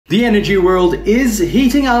The energy world is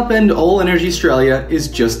heating up and All Energy Australia is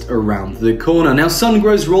just around the corner. Now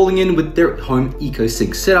Sungrow's rolling in with their home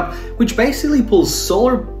EcoSync setup, which basically pulls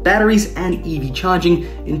solar, batteries and EV charging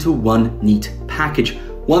into one neat package.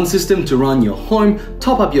 One system to run your home,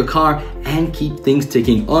 top up your car and keep things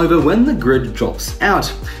ticking over when the grid drops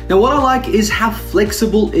out. Now what I like is how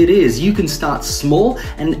flexible it is. You can start small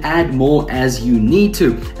and add more as you need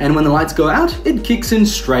to. And when the lights go out, it kicks in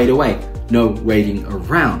straight away. No waiting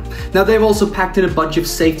around. Now they've also packed in a bunch of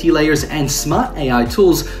safety layers and smart AI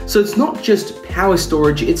tools, so it's not just power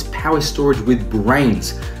storage, it's power storage with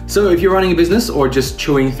brains. So if you're running a business or just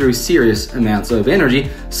chewing through serious amounts of energy,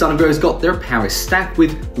 Sungrow's got their power stack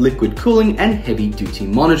with liquid cooling and heavy duty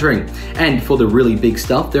monitoring. And for the really big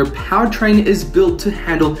stuff, their powertrain is built to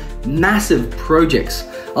handle massive projects.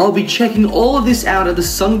 I'll be checking all of this out at the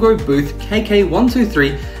Sungrow booth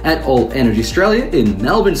KK123 at All Energy Australia in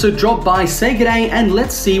Melbourne. So drop by, say g'day, and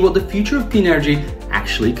let's see what the future of clean energy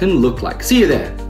actually can look like. See you there.